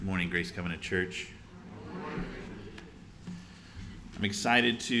Grace Covenant Church. I'm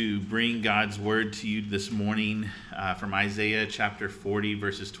excited to bring God's word to you this morning from Isaiah chapter 40,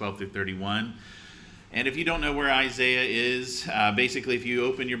 verses 12 through 31. And if you don't know where Isaiah is, basically if you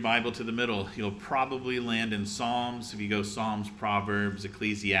open your Bible to the middle, you'll probably land in Psalms. If you go Psalms, Proverbs,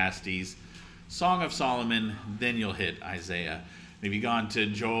 Ecclesiastes, Song of Solomon, then you'll hit Isaiah. If you've gone to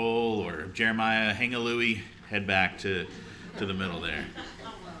Joel or Jeremiah, hang a Louie, head back to the middle there.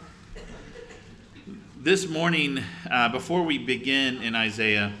 This morning, before we begin in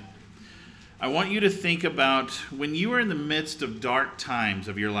Isaiah, I want you to think about when you are in the midst of dark times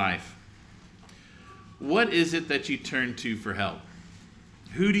of your life, what is it that you turn to for help?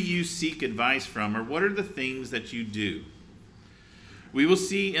 Who do you seek advice from, or what are the things that you do? We will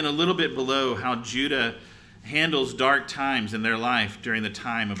see in a little bit below how Judah handles dark times in their life during the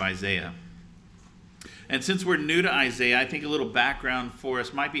time of Isaiah. And since we're new to Isaiah, I think a little background for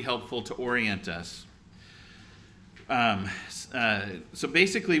us might be helpful to orient us. So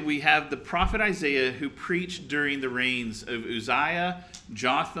basically, we have the prophet Isaiah who preached during the reigns of Uzziah,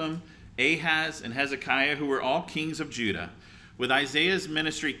 Jotham, Ahaz, and Hezekiah, who were all kings of Judah, with Isaiah's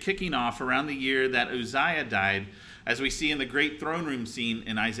ministry kicking off around the year that Uzziah died, as we see in the great throne room scene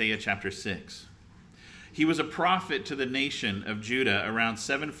in Isaiah chapter 6. He was a prophet to the nation of Judah around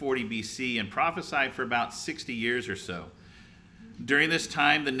 740 BC and prophesied for about 60 years or so. During this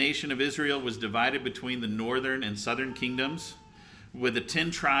time, the nation of Israel was divided between the northern and southern kingdoms, with the 10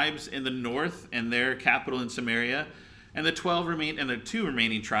 tribes in the north and their capital in Samaria, and the 2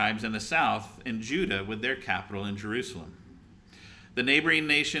 remaining tribes in the south in Judah with their capital in Jerusalem. The neighboring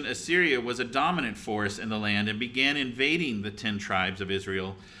nation Assyria was a dominant force in the land and began invading the 10 tribes of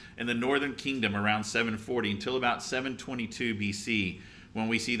Israel in the northern kingdom around 740 until about 722 BC, when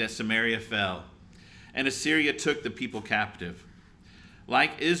we see that Samaria fell, and Assyria took the people captive.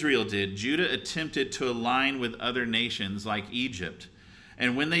 Like Israel did, Judah attempted to align with other nations like Egypt.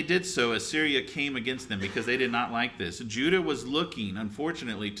 And when they did so, Assyria came against them because they did not like this. Judah was looking,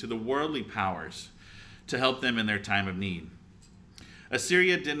 unfortunately, to the worldly powers to help them in their time of need.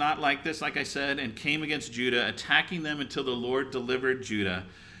 Assyria did not like this, like I said, and came against Judah, attacking them until the Lord delivered Judah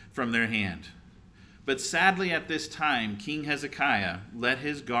from their hand. But sadly, at this time, King Hezekiah let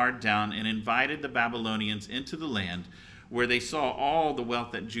his guard down and invited the Babylonians into the land, where they saw all the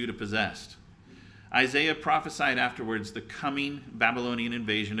wealth that Judah possessed. Isaiah prophesied afterwards the coming Babylonian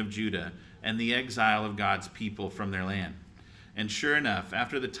invasion of Judah and the exile of God's people from their land. And sure enough,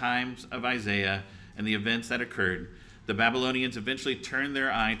 after the times of Isaiah and the events that occurred, the Babylonians eventually turned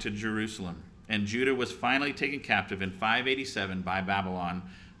their eye to Jerusalem, and Judah was finally taken captive in 587 by Babylon,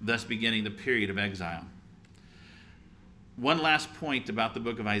 thus beginning the period of exile. One last point about the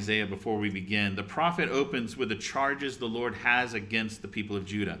book of Isaiah before we begin. The prophet opens with the charges the Lord has against the people of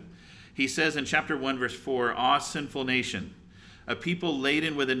Judah. He says in chapter 1, verse 4, "Ah, sinful nation, a people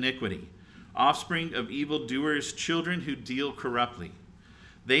laden with iniquity, offspring of evildoers, children who deal corruptly.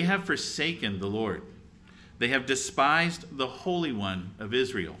 They have forsaken the Lord. They have despised the Holy One of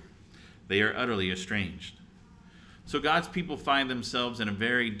Israel. They are utterly estranged." So God's people find themselves in a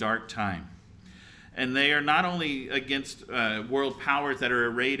very dark time. And they are not only against world powers that are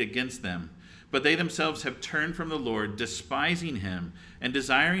arrayed against them, but they themselves have turned from the Lord, despising him and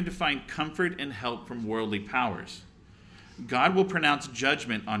desiring to find comfort and help from worldly powers. God will pronounce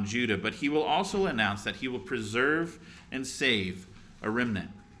judgment on Judah, but he will also announce that he will preserve and save a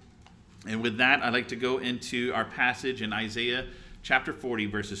remnant. And with that, I'd like to go into our passage in Isaiah chapter 40,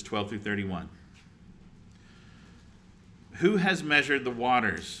 verses 12 through 31. "Who has measured the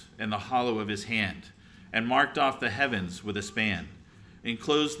waters in the hollow of his hand, and marked off the heavens with a span,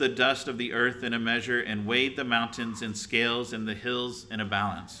 enclosed the dust of the earth in a measure, and weighed the mountains in scales and the hills in a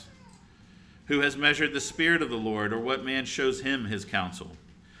balance? Who has measured the Spirit of the Lord, or what man shows him his counsel?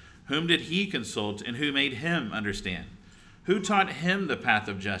 Whom did he consult, and who made him understand? Who taught him the path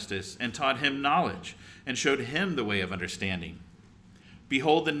of justice, and taught him knowledge, and showed him the way of understanding?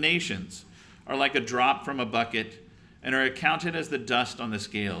 Behold, the nations are like a drop from a bucket, and are accounted as the dust on the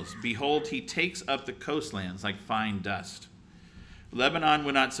scales. Behold, he takes up the coastlands like fine dust. Lebanon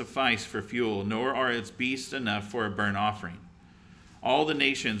will not suffice for fuel, nor are its beasts enough for a burnt offering. All the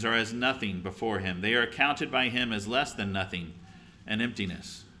nations are as nothing before him. They are accounted by him as less than nothing, and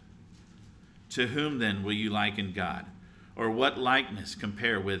emptiness. To whom then will you liken God? Or what likeness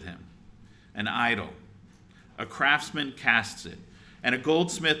compare with him? An idol. A craftsman casts it, and a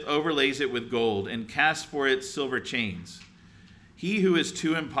goldsmith overlays it with gold, and casts for it silver chains. He who is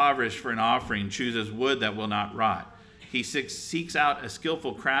too impoverished for an offering chooses wood that will not rot. He seeks out a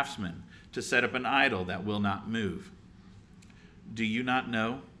skillful craftsman to set up an idol that will not move. Do you not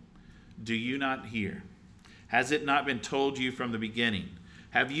know? Do you not hear? Has it not been told you from the beginning?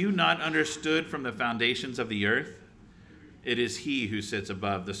 Have you not understood from the foundations of the earth? It is he who sits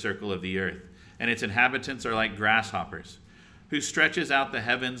above the circle of the earth, and its inhabitants are like grasshoppers, who stretches out the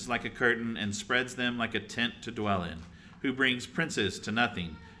heavens like a curtain and spreads them like a tent to dwell in, who brings princes to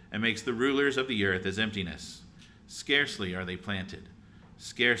nothing and makes the rulers of the earth as emptiness. Scarcely are they planted,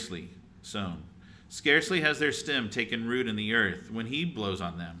 scarcely sown. Scarcely has their stem taken root in the earth when he blows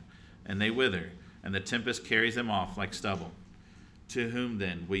on them, and they wither, and the tempest carries them off like stubble. To whom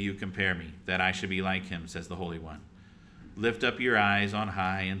then will you compare me, that I should be like him, says the Holy One? Lift up your eyes on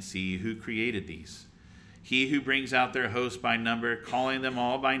high and see who created these. He who brings out their host by number, calling them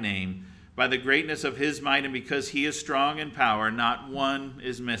all by name, by the greatness of his might, and because he is strong in power, not one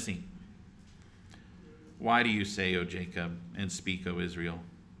is missing. Why do you say, O Jacob, and speak, O Israel?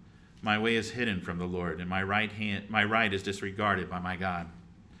 My way is hidden from the Lord, and my right is disregarded by my God.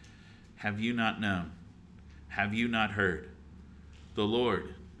 Have you not known? Have you not heard? The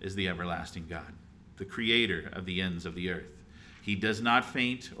Lord is the everlasting God, the creator of the ends of the earth. He does not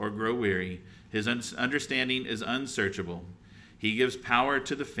faint or grow weary. His understanding is unsearchable. He gives power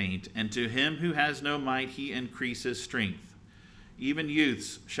to the faint, and to him who has no might he increases strength. Even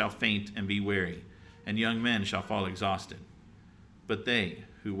youths shall faint and be weary, and young men shall fall exhausted. But they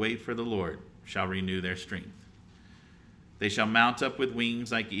who wait for the Lord shall renew their strength. They shall mount up with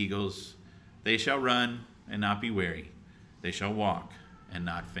wings like eagles. They shall run and not be weary. They shall walk and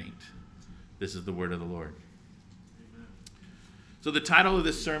not faint. This is the word of the Lord. Amen. So the title of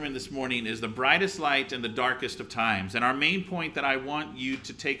this sermon this morning is The Brightest Light in the Darkest of Times. And our main point that I want you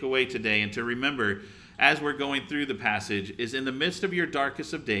to take away today and to remember as we're going through the passage is, in the midst of your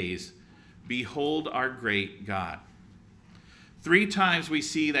darkest of days, behold our great God. 3 times we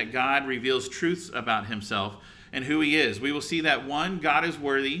see that God reveals truths about himself and who he is. We will see that 1, God is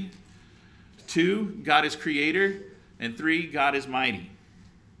worthy. 2, God is creator. And 3, God is mighty.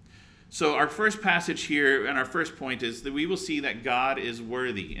 So our first passage here and our first point is that we will see that God is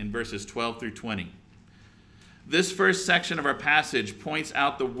worthy in verses 12 through 20. This first section of our passage points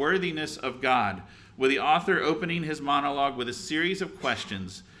out the worthiness of God, with the author opening his monologue with a series of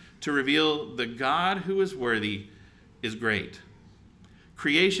questions to reveal the God who is worthy is great.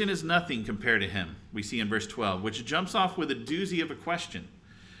 Creation is nothing compared to him, we see in verse 12, which jumps off with a doozy of a question.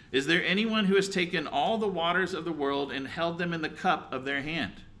 Is there anyone who has taken all the waters of the world and held them in the cup of their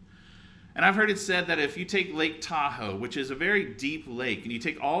hand? And I've heard it said that if you take Lake Tahoe, which is a very deep lake, and you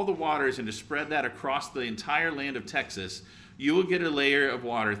take all the waters and to spread that across the entire land of Texas, you will get a layer of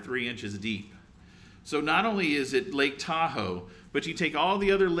water 3 inches deep. So not only is it Lake Tahoe, but you take all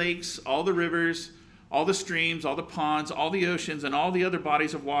the other lakes, all the rivers, all the streams, all the ponds, all the oceans, and all the other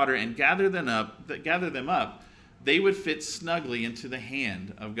bodies of water and gather them up, they would fit snugly into the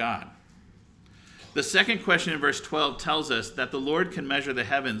hand of God. The second question in verse 12 tells us that the Lord can measure the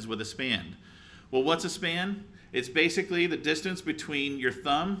heavens with a span. Well, what's a span? It's basically the distance between your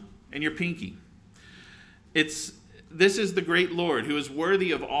thumb and your pinky. This is the great Lord who is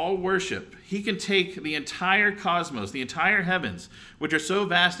worthy of all worship. He can take the entire cosmos, the entire heavens, which are so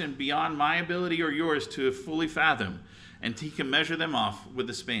vast and beyond my ability or yours to fully fathom, and he can measure them off with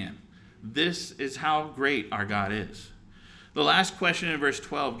a span. This is how great our God is. The last question in verse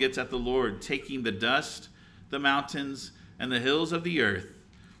 12 gets at the Lord taking the dust, the mountains, and the hills of the earth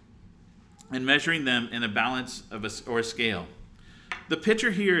and measuring them in a balance or a scale. The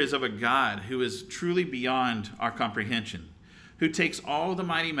picture here is of a God who is truly beyond our comprehension, who takes all the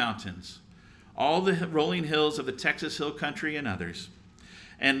mighty mountains, all the rolling hills of the Texas Hill Country and others,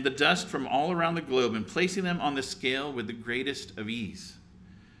 and the dust from all around the globe, and placing them on the scale with the greatest of ease.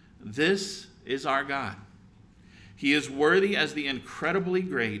 This is our God. He is worthy as the incredibly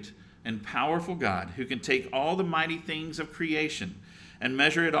great and powerful God who can take all the mighty things of creation and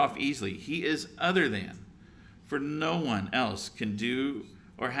measure it off easily. He is other than, for no one else can do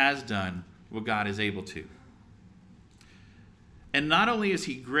or has done what God is able to. And not only is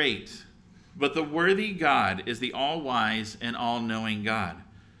he great, but the worthy God is the all-wise and all-knowing God.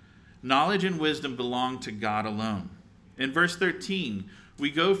 Knowledge and wisdom belong to God alone. In verse 13, we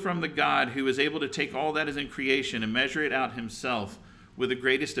go from the God who is able to take all that is in creation and measure it out himself with the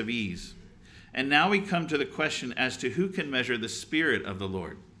greatest of ease. And now we come to the question as to who can measure the Spirit of the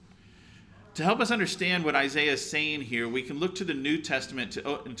Lord. To help us understand what Isaiah is saying here, we can look to the New Testament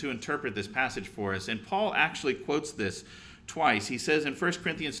to interpret this passage for us. And Paul actually quotes this twice. He says in 1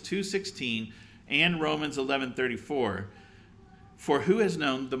 Corinthians 2:16 and Romans 11:34, "For who has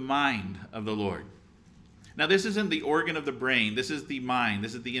known the mind of the Lord?" Now, this isn't the organ of the brain. This is the mind.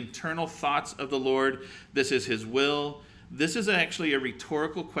 This is the internal thoughts of the Lord. This is his will. This is actually a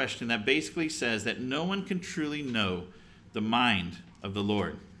rhetorical question that basically says that no one can truly know the mind of the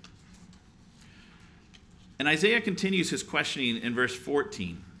Lord. And Isaiah continues his questioning in verse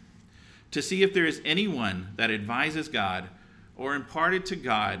 14 to see if there is anyone that advises God or imparted to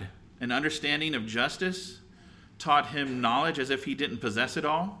God an understanding of justice, taught him knowledge as if he didn't possess it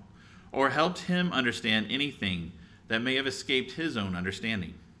all, or helped him understand anything that may have escaped his own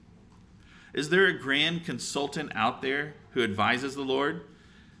understanding. Is there a grand consultant out there who advises the Lord?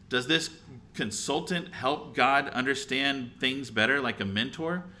 Does this consultant help God understand things better, like a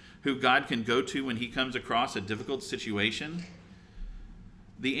mentor who God can go to when he comes across a difficult situation?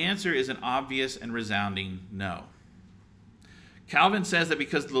 The answer is an obvious and resounding no. Calvin says that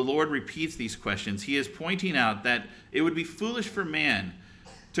because the Lord repeats these questions, he is pointing out that it would be foolish for man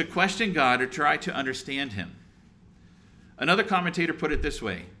to question God or try to understand him. Another commentator put it this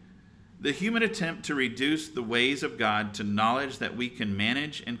way: the human attempt to reduce the ways of God to knowledge that we can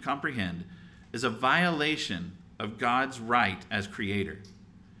manage and comprehend is a violation of God's right as creator.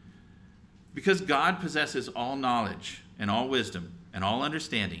 Because God possesses all knowledge and all wisdom and all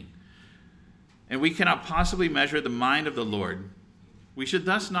understanding, and we cannot possibly measure the mind of the Lord, we should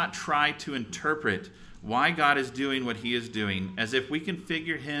thus not try to interpret why God is doing what he is doing as if we can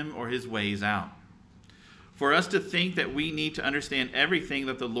figure him or his ways out. For us to think that we need to understand everything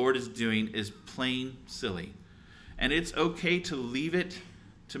that the Lord is doing is plain silly, and it's okay to leave it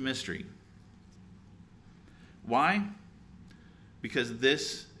to mystery. Why? Because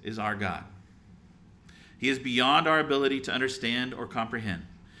this is our God. He is beyond our ability to understand or comprehend.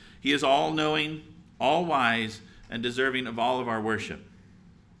 He is all-knowing, all-wise, and deserving of all of our worship.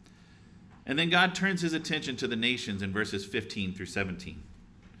 And then God turns his attention to the nations in verses 15 through 17.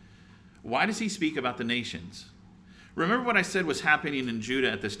 Why does he speak about the nations? Remember what I said was happening in Judah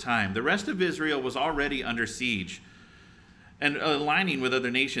at this time. The rest of Israel was already under siege and aligning with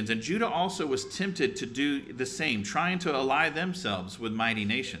other nations. And Judah also was tempted to do the same, trying to ally themselves with mighty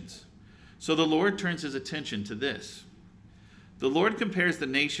nations. So the Lord turns his attention to this. The Lord compares the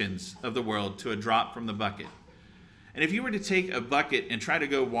nations of the world to a drop from the bucket. And if you were to take a bucket and try to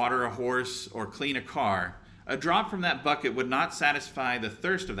go water a horse or clean a car, a drop from that bucket would not satisfy the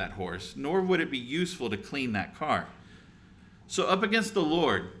thirst of that horse, nor would it be useful to clean that car. So up against the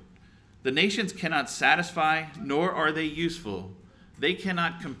Lord, the nations cannot satisfy, nor are they useful. They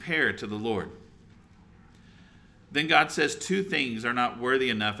cannot compare to the Lord. Then God says two things are not worthy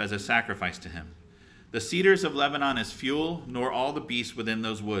enough as a sacrifice to him: the cedars of Lebanon as fuel, nor all the beasts within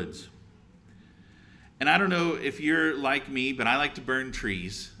those woods. And I don't know if you're like me, but I like to burn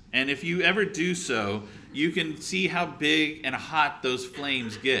trees. And if you ever do so, you can see how big and hot those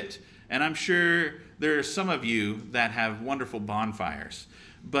flames get. And I'm sure there are some of you that have wonderful bonfires.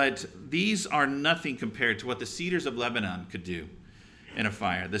 But these are nothing compared to what the cedars of Lebanon could do in a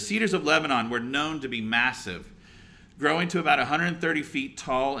fire. The cedars of Lebanon were known to be massive, growing to about 130 feet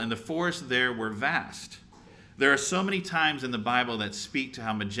tall, and the forests there were vast. There are so many times in the Bible that speak to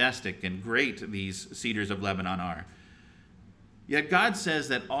how majestic and great these cedars of Lebanon are. Yet God says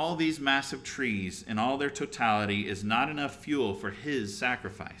that all these massive trees in all their totality is not enough fuel for his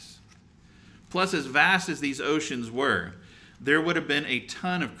sacrifice. Plus, as vast as these oceans were, there would have been a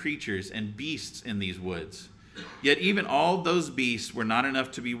ton of creatures and beasts in these woods. Yet even all those beasts were not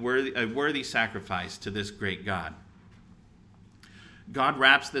enough to be a worthy sacrifice to this great God. God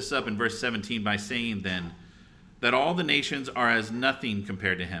wraps this up in verse 17 by saying then that all the nations are as nothing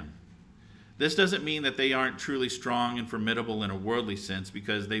compared to him. This doesn't mean that they aren't truly strong and formidable in a worldly sense,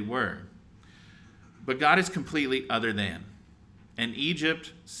 because they were. But God is completely other than. And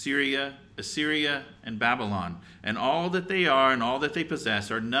Egypt, Syria, Assyria, and Babylon, and all that they are and all that they possess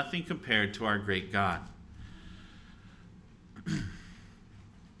are nothing compared to our great God.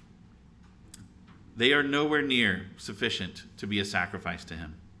 They are nowhere near sufficient to be a sacrifice to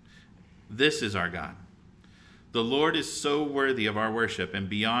him. This is our God. The Lord is so worthy of our worship and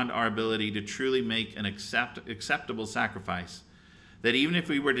beyond our ability to truly make an acceptable sacrifice that even if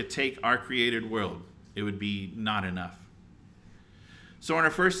we were to take our created world, it would be not enough. So in our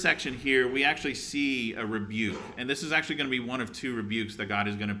first section here, we actually see a rebuke. And this is actually going to be one of two rebukes that God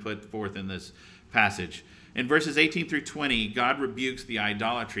is going to put forth in this passage. In verses 18 through 20, God rebukes the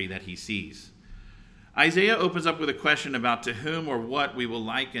idolatry that he sees. Isaiah opens up with a question about to whom or what we will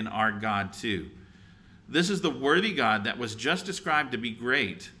liken our God to. This is the worthy God that was just described to be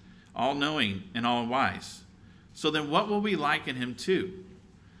great, all-knowing, and all-wise. So then what will we liken him to?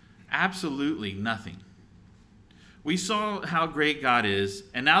 Absolutely nothing. We saw how great God is,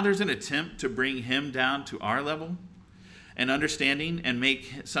 and now there's an attempt to bring him down to our level and understanding and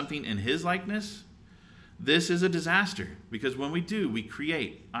make something in his likeness. This is a disaster because when we do, we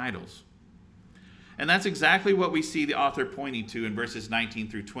create idols. And that's exactly what we see the author pointing to in verses 19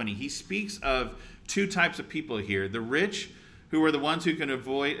 through 20. He speaks of two types of people here. The rich, who are the ones who can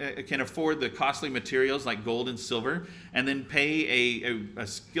afford the costly materials like gold and silver, and then pay a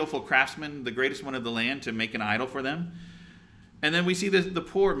skillful craftsman, the greatest one of the land, to make an idol for them. And then we see the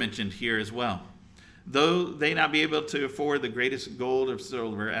poor mentioned here as well. Though they not be able to afford the greatest gold or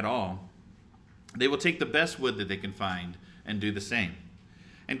silver at all, they will take the best wood that they can find and do the same.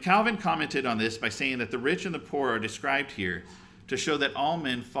 And Calvin commented on this by saying that the rich and the poor are described here to show that all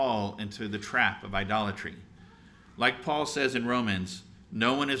men fall into the trap of idolatry. Like Paul says in Romans,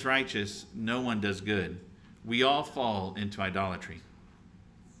 no one is righteous, no one does good. We all fall into idolatry.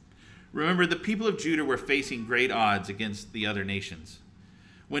 Remember, the people of Judah were facing great odds against the other nations.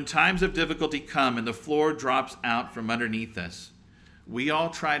 When times of difficulty come and the floor drops out from underneath us, we all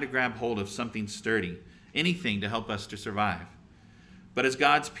try to grab hold of something sturdy, anything to help us to survive. But as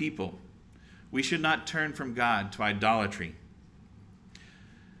God's people, we should not turn from God to idolatry.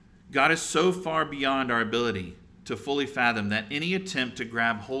 God is so far beyond our ability to fully fathom that any attempt to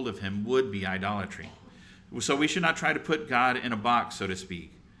grab hold of him would be idolatry. So we should not try to put God in a box, so to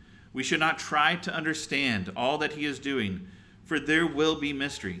speak. We should not try to understand all that he is doing, for there will be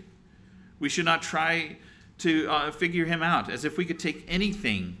mystery. We should not try to figure him out as if we could take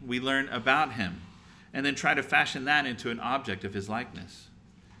anything we learn about him and then try to fashion that into an object of his likeness.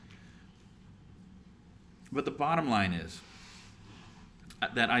 But the bottom line is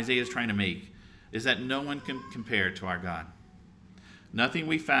that Isaiah is trying to make is that no one can compare to our God. Nothing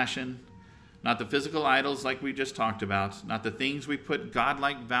we fashion, not the physical idols like we just talked about, not the things we put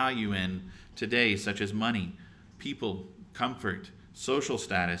godlike value in today, such as money, people, comfort, social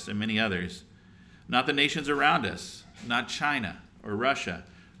status, and many others. Not the nations around us, not China or Russia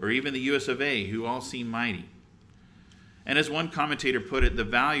or even the US of A, who all seem mighty. And as one commentator put it, the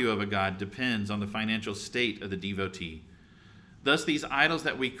value of a god depends on the financial state of the devotee. Thus, these idols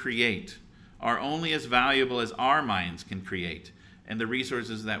that we create are only as valuable as our minds can create and the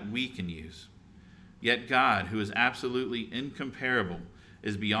resources that we can use. Yet God, who is absolutely incomparable,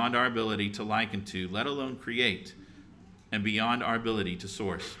 is beyond our ability to liken to, let alone create, and beyond our ability to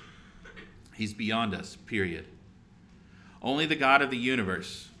source. He's beyond us, period. Only the God of the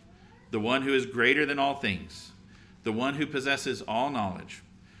universe, the one who is greater than all things, the one who possesses all knowledge,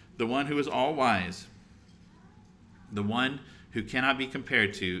 the one who is all wise, the one who cannot be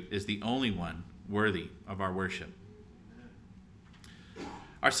compared to, is the only one worthy of our worship.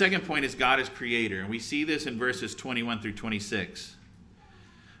 Our second point is God is creator, and we see this in verses 21 through 26.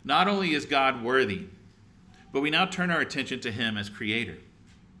 Not only is God worthy, but we now turn our attention to him as creator.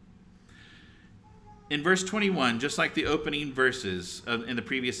 In verse 21, just like the opening verses in the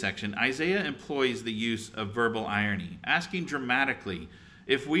previous section, Isaiah employs the use of verbal irony, asking dramatically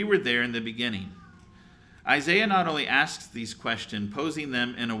if we were there in the beginning. Isaiah not only asks these questions, posing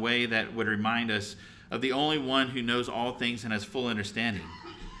them in a way that would remind us of the only one who knows all things and has full understanding,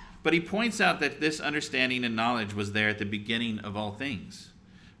 but he points out that this understanding and knowledge was there at the beginning of all things,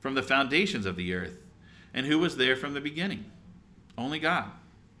 from the foundations of the earth. And who was there from the beginning? Only God.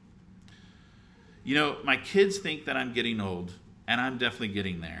 You know, my kids think that I'm getting old, and I'm definitely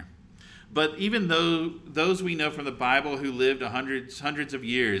getting there. But even though those we know from the Bible who lived hundreds of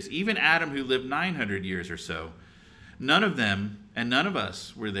years, even Adam who lived 900 years or so, none of them and none of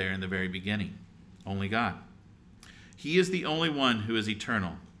us were there in the very beginning. Only God. He is the only one who is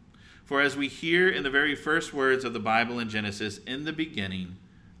eternal. For as we hear in the very first words of the Bible in Genesis, in the beginning,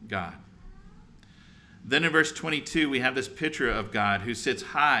 God. Then in verse 22, we have this picture of God who sits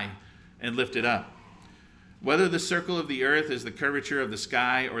high and lifted up. Whether the circle of the earth is the curvature of the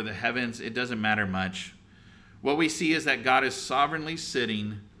sky or the heavens, it doesn't matter much. What we see is that God is sovereignly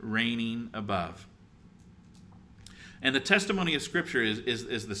sitting, reigning above. And the testimony of Scripture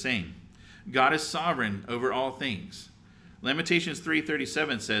is the same. God is sovereign over all things. Lamentations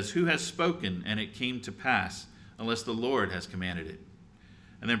 3:37 says, "Who has spoken and it came to pass, unless the Lord has commanded it?"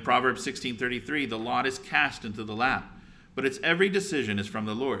 And then Proverbs 16:33, "The lot is cast into the lap, but its every decision is from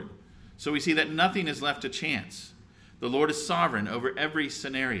the Lord." So we see that nothing is left to chance. The Lord is sovereign over every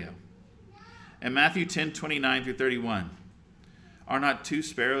scenario. And Matthew 10:29 through 31, "Are not 2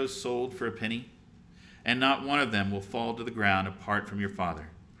 sparrows sold for a penny? And not one of them will fall to the ground apart from your Father.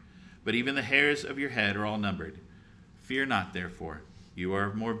 But even the hairs of your head are all numbered. Fear not, therefore, you are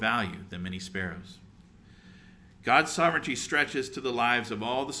of more value than many sparrows." God's sovereignty stretches to the lives of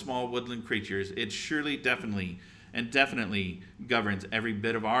all the small woodland creatures. It surely, definitely governs every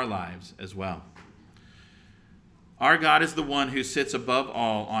bit of our lives as well. Our God is the one who sits above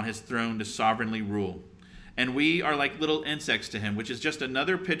all on his throne to sovereignly rule. and we are like little insects to him, which is just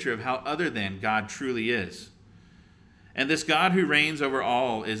another picture of how other than God truly is. And this God who reigns over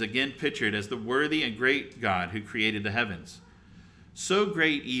all is again pictured as the worthy and great God who created the heavens. So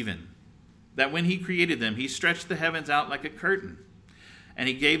great even that when he created them, he stretched the heavens out like a curtain, and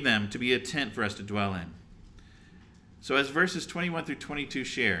he gave them to be a tent for us to dwell in. So as verses 21 through 22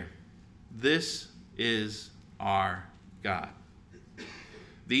 share, this is our God.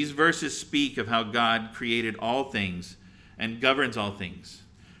 These verses speak of how God created all things and governs all things,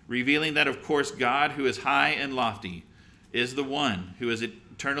 revealing that, of course, God, who is high and lofty, is the one who has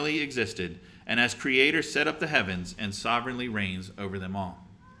eternally existed and as creator set up the heavens and sovereignly reigns over them all.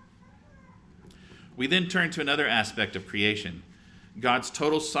 We then turn to another aspect of creation, God's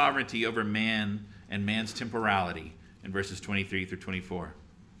total sovereignty over man and man's temporality in verses 23 through 24.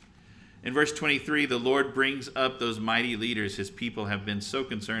 In verse 23, the Lord brings up those mighty leaders his people have been so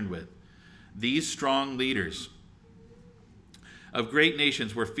concerned with. These strong leaders of great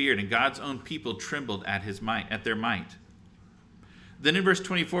nations were feared, and God's own people trembled at their might. Then in verse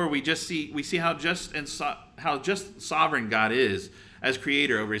 24, we see how just sovereign God is as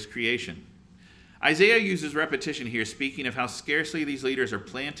creator over his creation. Isaiah uses repetition here, speaking of how scarcely these leaders are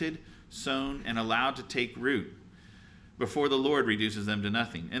planted, sown, and allowed to take root before the Lord reduces them to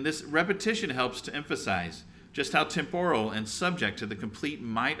nothing. And this repetition helps to emphasize just how temporal and subject to the complete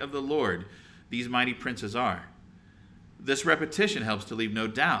might of the Lord these mighty princes are. This repetition helps to leave no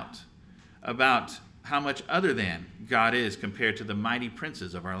doubt about how much other than God is compared to the mighty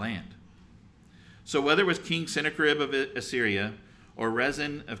princes of our land. So whether it was King Sennacherib of Assyria, or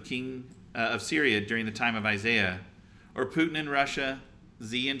Rezin of Syria during the time of Isaiah, or Putin in Russia,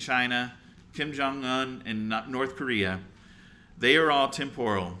 Xi in China, Kim Jong-un in North Korea, they are all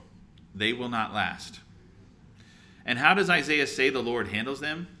temporal. They will not last. And how does Isaiah say the Lord handles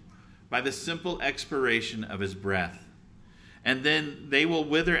them? By the simple expiration of his breath. And then they will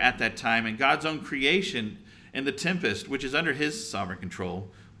wither at that time, and God's own creation in the tempest, which is under his sovereign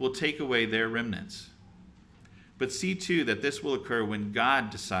control, will take away their remnants. But see too that this will occur when God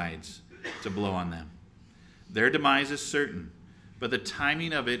decides to blow on them. Their demise is certain, but the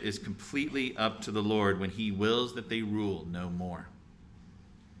timing of it is completely up to the Lord when he wills that they rule no more.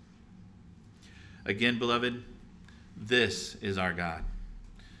 Again, beloved, this is our God.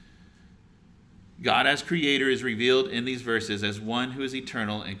 God as creator is revealed in these verses as one who is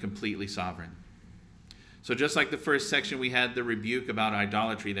eternal and completely sovereign. So just like the first section, we had the rebuke about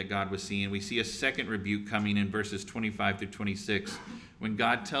idolatry that God was seeing. We see a second rebuke coming in verses 25 through 26 when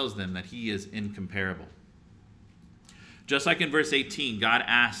God tells them that he is incomparable. Just like in verse 18, God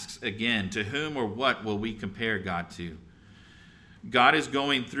asks again, to whom or what will we compare God to? God is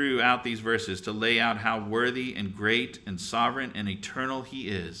going throughout these verses to lay out how worthy and great and sovereign and eternal he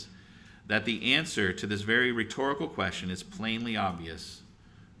is, that the answer to this very rhetorical question is plainly obvious: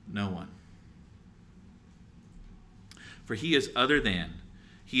 no one. For he is other than.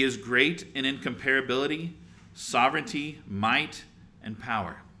 He is great in incomparability, sovereignty, might, and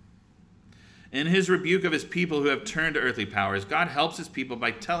power. In his rebuke of his people who have turned to earthly powers, God helps his people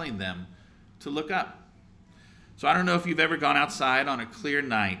by telling them to look up. So I don't know if you've ever gone outside on a clear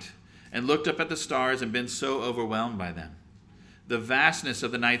night and looked up at the stars and been so overwhelmed by them. The vastness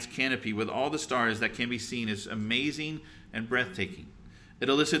of the night's canopy with all the stars that can be seen is amazing and breathtaking. It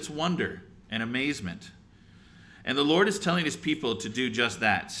elicits wonder and amazement. And the Lord is telling his people to do just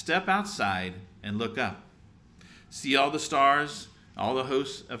that. Step outside and look up. See all the stars, all the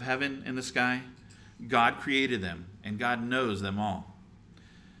hosts of heaven in the sky? God created them, and God knows them all.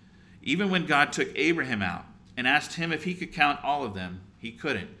 Even when God took Abraham out and asked him if he could count all of them, he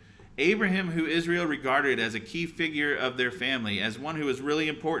couldn't. Abraham, who Israel regarded as a key figure of their family, as one who was really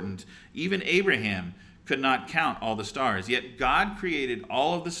important, even Abraham could not count all the stars. Yet God created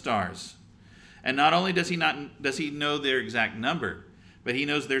all of the stars. And not only does he know their exact number, but he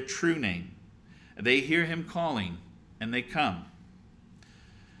knows their true name. They hear him calling, and they come.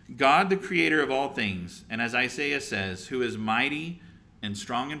 God, the creator of all things, and as Isaiah says, who is mighty and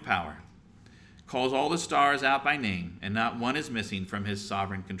strong in power, calls all the stars out by name, and not one is missing from his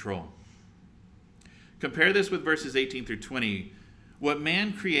sovereign control. Compare this with verses 18 through 20. What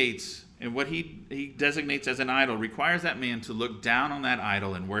man creates and what he designates as an idol requires that man to look down on that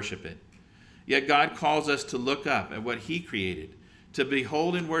idol and worship it. Yet God calls us to look up at what he created, to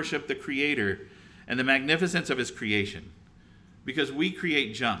behold and worship the Creator and the magnificence of his creation. Because we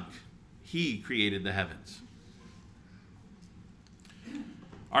create junk. He created the heavens.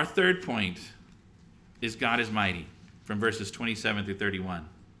 Our third point is God is mighty, from verses 27 through 31.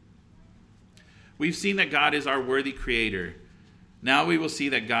 We've seen that God is our worthy creator, Now we will see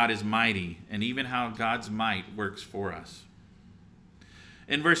that God is mighty, and even how God's might works for us.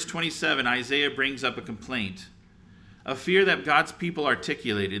 In verse 27, Isaiah brings up a complaint, a fear that God's people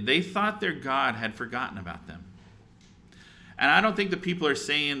articulated. They thought their God had forgotten about them. And I don't think the people are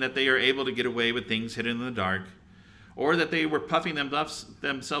saying that they are able to get away with things hidden in the dark, or that they were puffing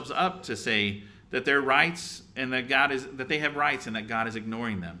themselves up to say that their rights and that they have rights and that God is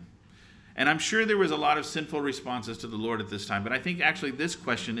ignoring them. And I'm sure there was a lot of sinful responses to the Lord at this time, but I think actually this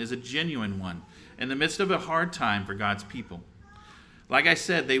question is a genuine one in the midst of a hard time for God's people. Like I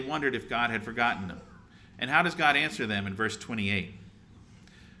said, they wondered if God had forgotten them. And how does God answer them in verse 28?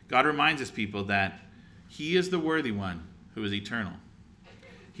 God reminds his people that he is the worthy one who is eternal.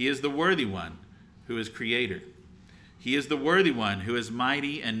 He is the worthy one who is creator. He is the worthy one who is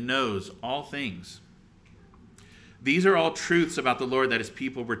mighty and knows all things. These are all truths about the Lord that his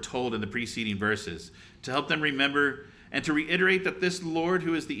people were told in the preceding verses to help them remember and to reiterate that this Lord,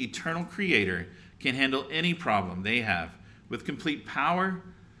 who is the eternal creator, can handle any problem they have with complete power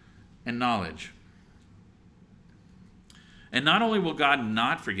and knowledge. And not only will God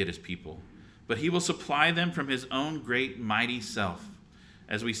not forget his people, but he will supply them from his own great mighty self,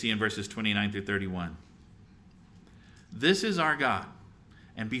 as we see in verses 29 through 31. This is our God,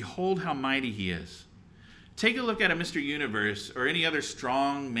 and behold how mighty he is. Take a look at a Mr. Universe or any other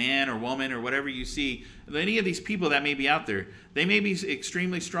strong man or woman or whatever you see. Any of these people that may be out there, they may be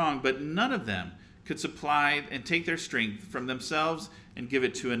extremely strong, but none of them could supply and take their strength from themselves and give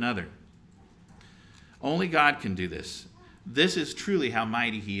it to another. Only God can do this. This is truly how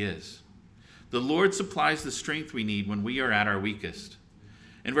mighty he is. The Lord supplies the strength we need when we are at our weakest.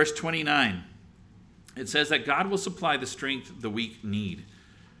 In verse 29, it says that God will supply the strength the weak need.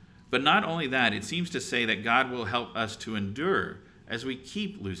 But not only that, it seems to say that God will help us to endure as we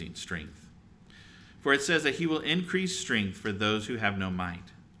keep losing strength. For it says that he will increase strength for those who have no might.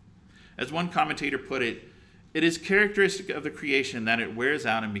 As one commentator put it, it is characteristic of the creation that it wears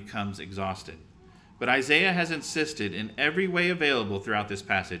out and becomes exhausted. But Isaiah has insisted in every way available throughout this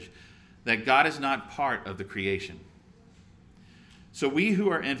passage that God is not part of the creation. So we who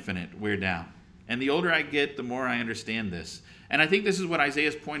are infinite wear down. And the older I get, the more I understand this. And I think this is what Isaiah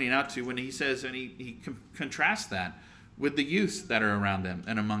is pointing out to when he says, and he contrasts that with the youths that are around them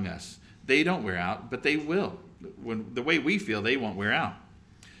and among us. They don't wear out, but they will. When the way we feel, they won't wear out.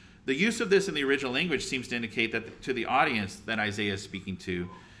 The use of this in the original language seems to indicate that to the audience that Isaiah is speaking to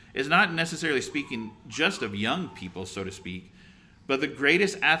is not necessarily speaking just of young people, so to speak, but the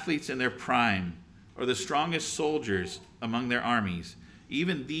greatest athletes in their prime or the strongest soldiers among their armies.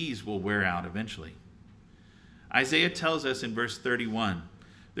 Even these will wear out eventually. Isaiah tells us in verse 31,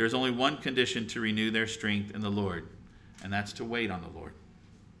 there is only one condition to renew their strength in the Lord, and that's to wait on the Lord.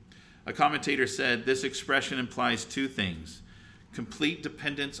 A commentator said this expression implies two things: complete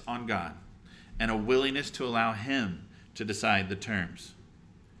dependence on God and a willingness to allow him to decide the terms.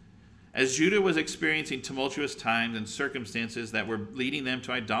 As Judah was experiencing tumultuous times and circumstances that were leading them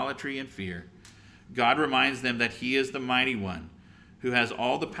to idolatry and fear, God reminds them that he is the mighty one who has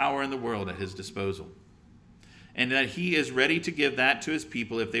all the power in the world at his disposal, and that he is ready to give that to his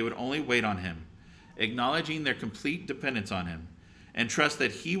people if they would only wait on him, acknowledging their complete dependence on him, and trust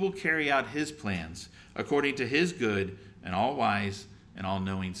that he will carry out his plans according to his good and all-wise and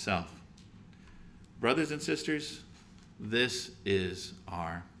all-knowing self. Brothers and sisters, this is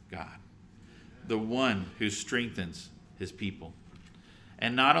our God, the one who strengthens his people.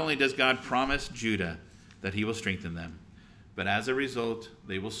 And not only does God promise Judah that he will strengthen them, but as a result,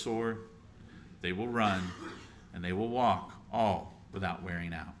 they will soar, they will run, and they will walk, all without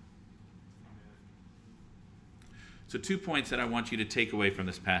wearing out. So 2 points that I want you to take away from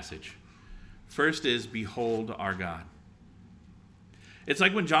this passage. First is, behold our God. It's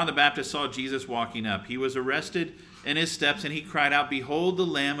like when John the Baptist saw Jesus walking up. He was arrested in his steps, and he cried out, "Behold the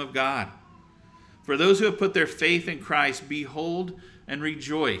Lamb of God." For those who have put their faith in Christ, behold and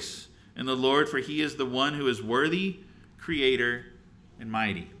rejoice in the Lord, for he is the one who is worthy, creator, and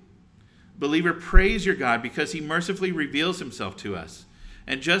mighty. Believer, praise your God because he mercifully reveals himself to us.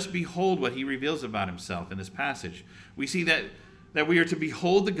 And just behold what he reveals about himself in this passage. We see that we are to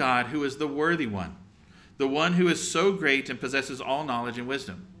behold the God who is the worthy one, the one who is so great and possesses all knowledge and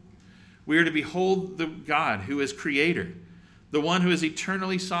wisdom. We are to behold the God who is creator, the one who is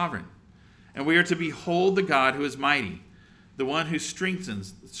eternally sovereign. And we are to behold the God who is mighty, the one who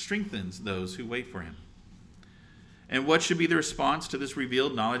strengthens those who wait for him. And what should be the response to this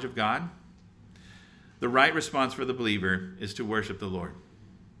revealed knowledge of God? The right response for the believer is to worship the Lord.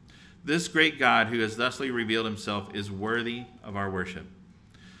 This great God who has thusly revealed himself is worthy of our worship.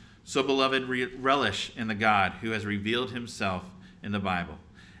 So, beloved, relish in the God who has revealed himself in the Bible.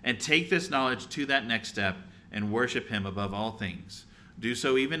 And take this knowledge to that next step and worship him above all things. Do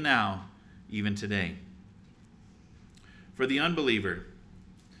so even now, even today. For the unbeliever,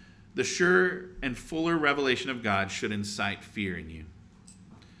 the sure and fuller revelation of God should incite fear in you.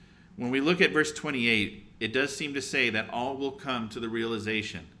 When we look at verse 28, it does seem to say that all will come to the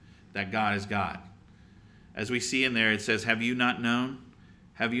realization that God is God. As we see in there, it says, have you not known?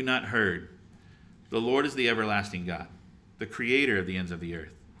 Have you not heard? The Lord is the everlasting God, the creator of the ends of the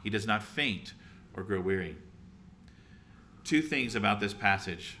earth. He does not faint or grow weary. Two things about this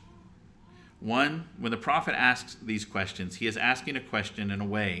passage. One, when the prophet asks these questions, he is asking a question in a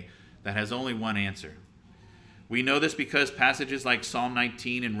way that has only one answer. We know this because passages like Psalm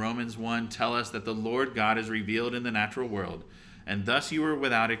 19 and Romans 1 tell us that the Lord God is revealed in the natural world, and thus you are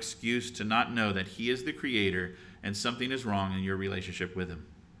without excuse to not know that he is the creator and something is wrong in your relationship with him.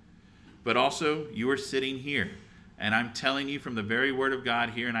 But also, you are sitting here, and I'm telling you from the very word of God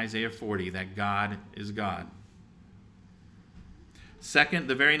here in Isaiah 40 that God is God. Second,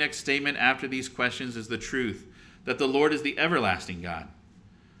 the very next statement after these questions is the truth, that the Lord is the everlasting God.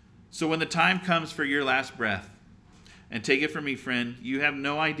 So when the time comes for your last breath, and take it from me, friend, you have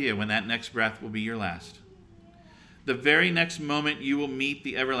no idea when that next breath will be your last. The very next moment you will meet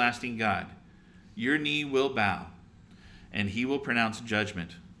the everlasting God, your knee will bow, and he will pronounce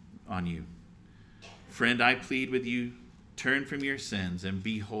judgment on you. Friend, I plead with you, turn from your sins and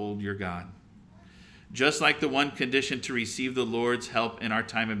behold your God. Just like the one condition to receive the Lord's help in our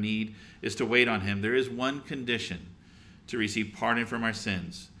time of need is to wait on him, there is one condition to receive pardon from our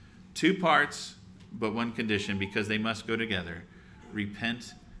sins. Two parts, but one condition, because they must go together.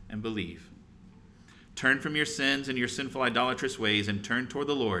 Repent and believe. Turn from your sins and your sinful idolatrous ways and turn toward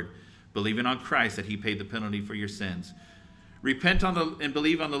the Lord, believing on Christ that he paid the penalty for your sins. Repent and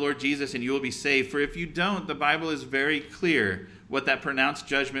believe on the Lord Jesus and you will be saved. For if you don't, the Bible is very clear what that pronounced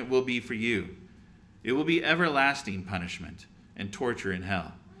judgment will be for you. It will be everlasting punishment and torture in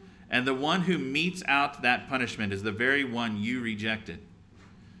hell. And the one who metes out that punishment is the very one you rejected.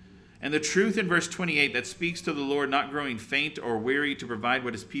 And the truth in verse 28 that speaks to the Lord not growing faint or weary to provide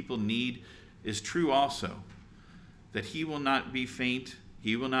what his people need is true also. That he will not be faint,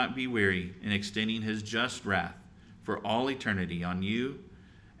 he will not be weary in extending his just wrath for all eternity on you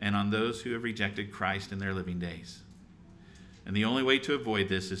and on those who have rejected Christ in their living days. And the only way to avoid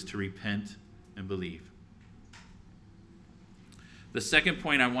this is to repent and believe. The second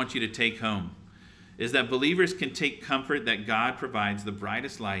point I want you to take home is that believers can take comfort that God provides the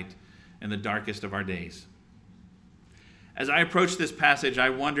brightest light in the darkest of our days. As I approached this passage, I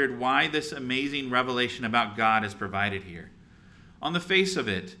wondered why this amazing revelation about God is provided here. On the face of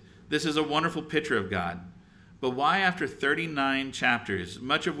it, this is a wonderful picture of God. But why, after 39 chapters,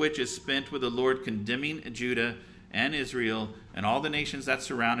 much of which is spent with the Lord condemning Judah and Israel and all the nations that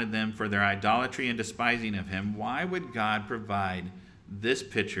surrounded them for their idolatry and despising of him, why would God provide this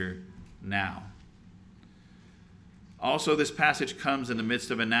picture now? Also, this passage comes in the midst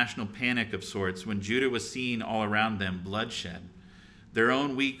of a national panic of sorts when Judah was seeing all around them bloodshed, their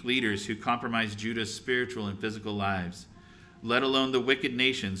own weak leaders who compromised Judah's spiritual and physical lives, let alone the wicked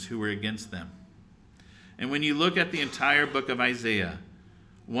nations who were against them. And when you look at the entire book of Isaiah,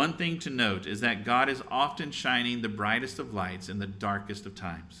 one thing to note is that God is often shining the brightest of lights in the darkest of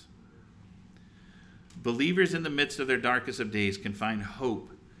times. Believers in the midst of their darkest of days can find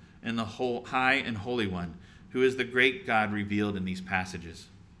hope in the high and holy one, who is the great God revealed in these passages.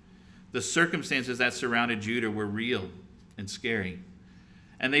 The circumstances that surrounded Judah were real and scary,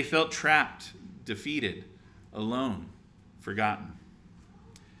 and they felt trapped, defeated, alone, forgotten.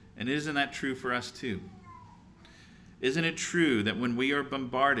 And isn't that true for us too? Isn't it true that when we are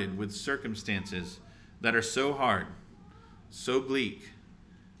bombarded with circumstances that are so hard, so bleak,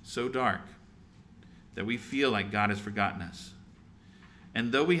 so dark, that we feel like God has forgotten us?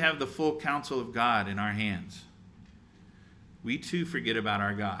 And though we have the full counsel of God in our hands, we too forget about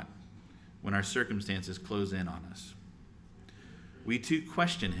our God when our circumstances close in on us. We too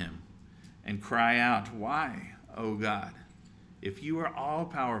question him and cry out, "Why, O God? If you are all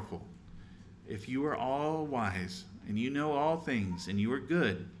powerful, if you are all wise, and you know all things, and you are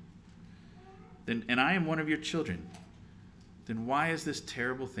good, then, and I am one of your children, then why is this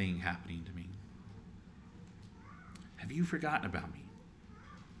terrible thing happening to me? Have you forgotten about me?"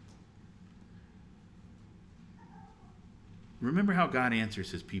 Remember how God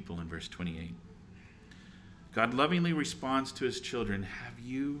answers his people in verse 28. God lovingly responds to his children, "Have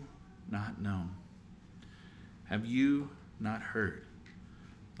you not known? Have you not heard?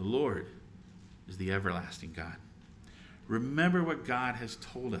 The Lord is the everlasting God." Remember what God has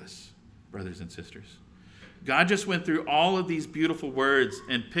told us, brothers and sisters. God just went through all of these beautiful words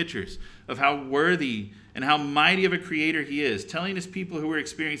and pictures of how worthy and how mighty of a creator he is, telling his people who were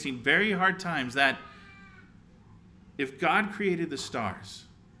experiencing very hard times that if God created the stars,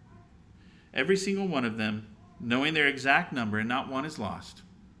 every single one of them, knowing their exact number and not one is lost,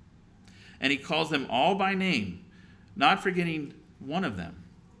 and he calls them all by name, not forgetting one of them,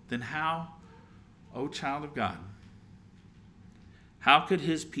 then how, O child of God, how could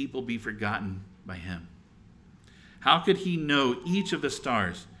his people be forgotten by him? How could he know each of the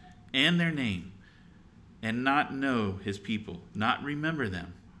stars and their name and not know his people, not remember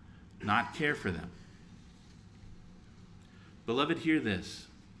them, not care for them? Beloved, hear this.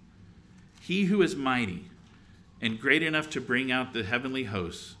 He who is mighty and great enough to bring out the heavenly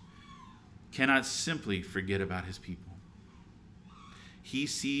hosts cannot simply forget about his people. He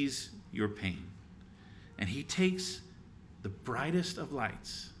sees your pain, and he takes the brightest of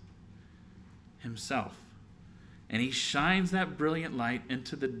lights, himself, and he shines that brilliant light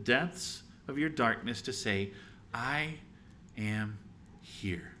into the depths of your darkness to say, I am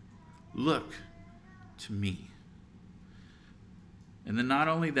here. Look to me. And then not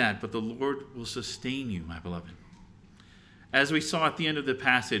only that, but the Lord will sustain you, my beloved. As we saw at the end of the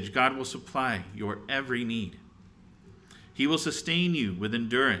passage, God will supply your every need. He will sustain you with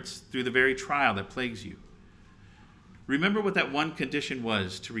endurance through the very trial that plagues you. Remember what that one condition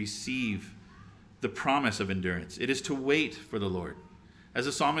was to receive the promise of endurance. It is to wait for the Lord. As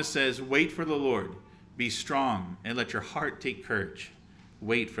the psalmist says, wait for the Lord, be strong, and let your heart take courage.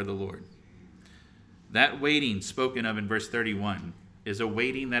 Wait for the Lord. That waiting spoken of in verse 31 is a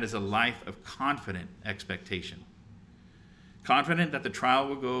waiting that is a life of confident expectation. Confident that the trial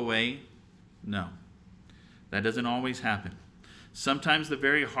will go away? No. That doesn't always happen. Sometimes the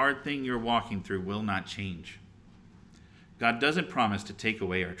very hard thing you're walking through will not change. God doesn't promise to take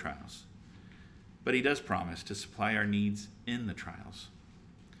away our trials, but he does promise to supply our needs in the trials.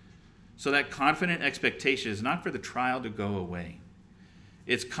 So that confident expectation is not for the trial to go away.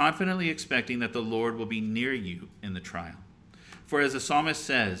 It's confidently expecting that the Lord will be near you in the trial. For as the psalmist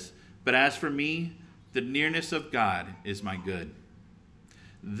says, but as for me, the nearness of God is my good.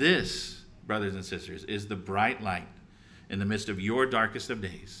 This, brothers and sisters, is the bright light in the midst of your darkest of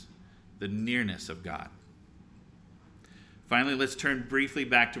days, the nearness of God. Finally, let's turn briefly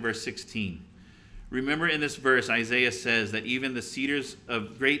back to verse 16. Remember in this verse, Isaiah says that even the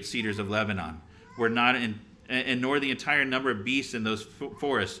great cedars of Lebanon were not and nor the entire number of beasts in those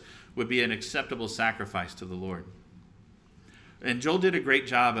forests would be an acceptable sacrifice to the Lord. And Joel did a great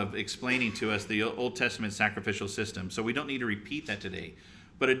job of explaining to us the Old Testament sacrificial system, so we don't need to repeat that today.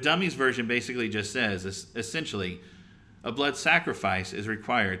 But a dummy's version basically just says, essentially, a blood sacrifice is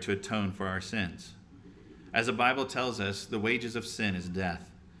required to atone for our sins. As the Bible tells us, the wages of sin is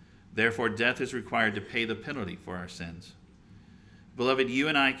death. Therefore, death is required to pay the penalty for our sins. Beloved, you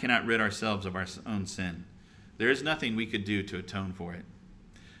and I cannot rid ourselves of our own sin. There is nothing we could do to atone for it.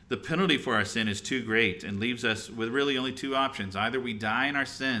 The penalty for our sin is too great and leaves us with really only two options. Either we die in our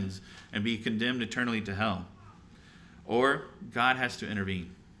sins and be condemned eternally to hell, or God has to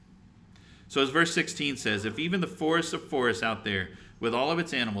intervene. So as verse 16 says, if even the forest of forests out there with all of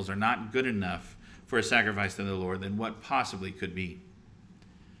its animals are not good enough for a sacrifice to the Lord, then what possibly could be?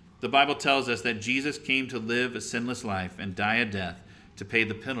 The Bible tells us that Jesus came to live a sinless life and die a death to pay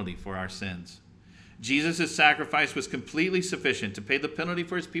the penalty for our sins. Jesus' sacrifice was completely sufficient to pay the penalty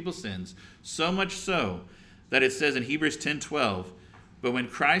for his people's sins, so much so that it says in Hebrews 10:12, but when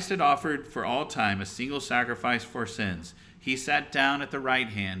Christ had offered for all time a single sacrifice for sins, he sat down at the right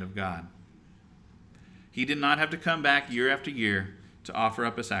hand of God. He did not have to come back year after year to offer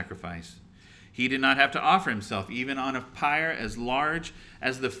up a sacrifice. He did not have to offer himself even on a pyre as large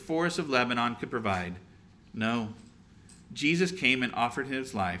as the forest of Lebanon could provide. No, Jesus came and offered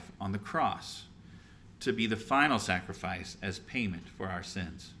his life on the cross to be the final sacrifice as payment for our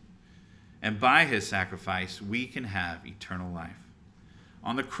sins. And by his sacrifice, we can have eternal life.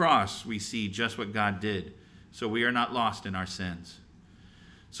 On the cross, we see just what God did, so we are not lost in our sins.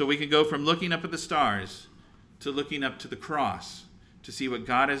 So we can go from looking up at the stars to looking up to the cross to see what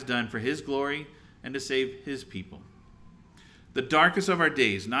God has done for his glory and to save his people. The darkest of our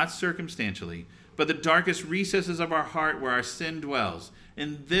days, not circumstantially, but the darkest recesses of our heart where our sin dwells,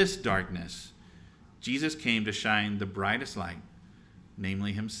 in this darkness, Jesus came to shine the brightest light,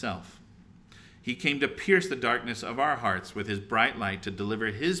 namely himself. He came to pierce the darkness of our hearts with his bright light to deliver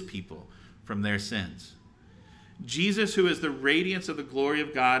his people from their sins. Jesus, who is the radiance of the glory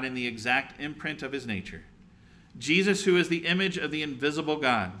of God and the exact imprint of his nature. Jesus, who is the image of the invisible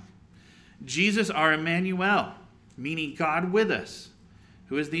God. Jesus, our Emmanuel, meaning God with us,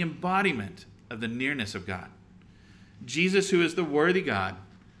 who is the embodiment of the nearness of God. Jesus, who is the worthy God,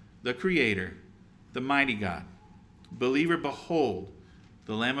 the Creator, the mighty God. Believer, behold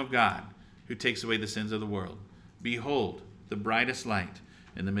the Lamb of God who takes away the sins of the world. Behold the brightest light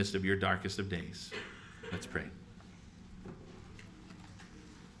in the midst of your darkest of days. Let's pray.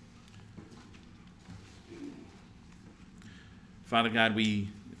 Father God, we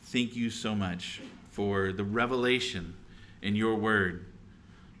thank you so much for the revelation in your word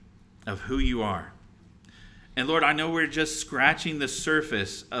of who you are. And Lord, I know we're just scratching the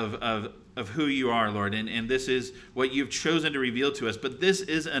surface of who you are, Lord, and this is what you've chosen to reveal to us, but this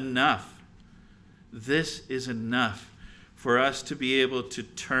is enough. This is enough for us to be able to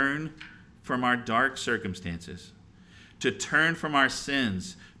turn from our dark circumstances, to turn from our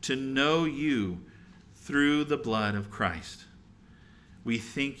sins, to know you through the blood of Christ. We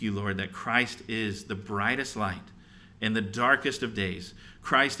thank you, Lord, that Christ is the brightest light in the darkest of days.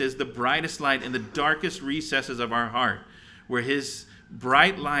 Christ is the brightest light in the darkest recesses of our heart, where his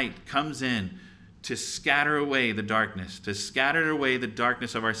bright light comes in to scatter away the darkness, to scatter away the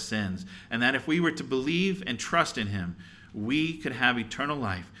darkness of our sins. And that if we were to believe and trust in him, we could have eternal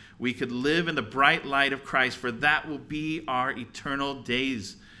life. We could live in the bright light of Christ, for that will be our eternal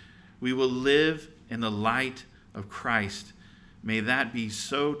days. We will live in the light of Christ. May that be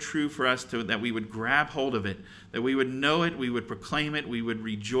so true for us that we would grab hold of it, that we would know it, we would proclaim it, we would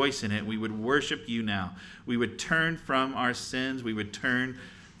rejoice in it, we would worship you now. We would turn from our sins, we would turn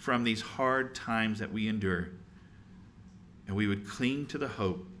from these hard times that we endure, and we would cling to the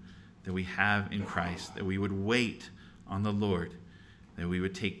hope that we have in Christ, that we would wait on the Lord, that we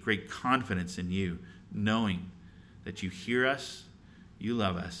would take great confidence in you, knowing that you hear us, you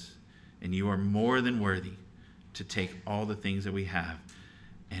love us, and you are more than worthy to take all the things that we have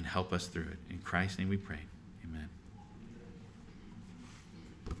and help us through it. In Christ's name we pray.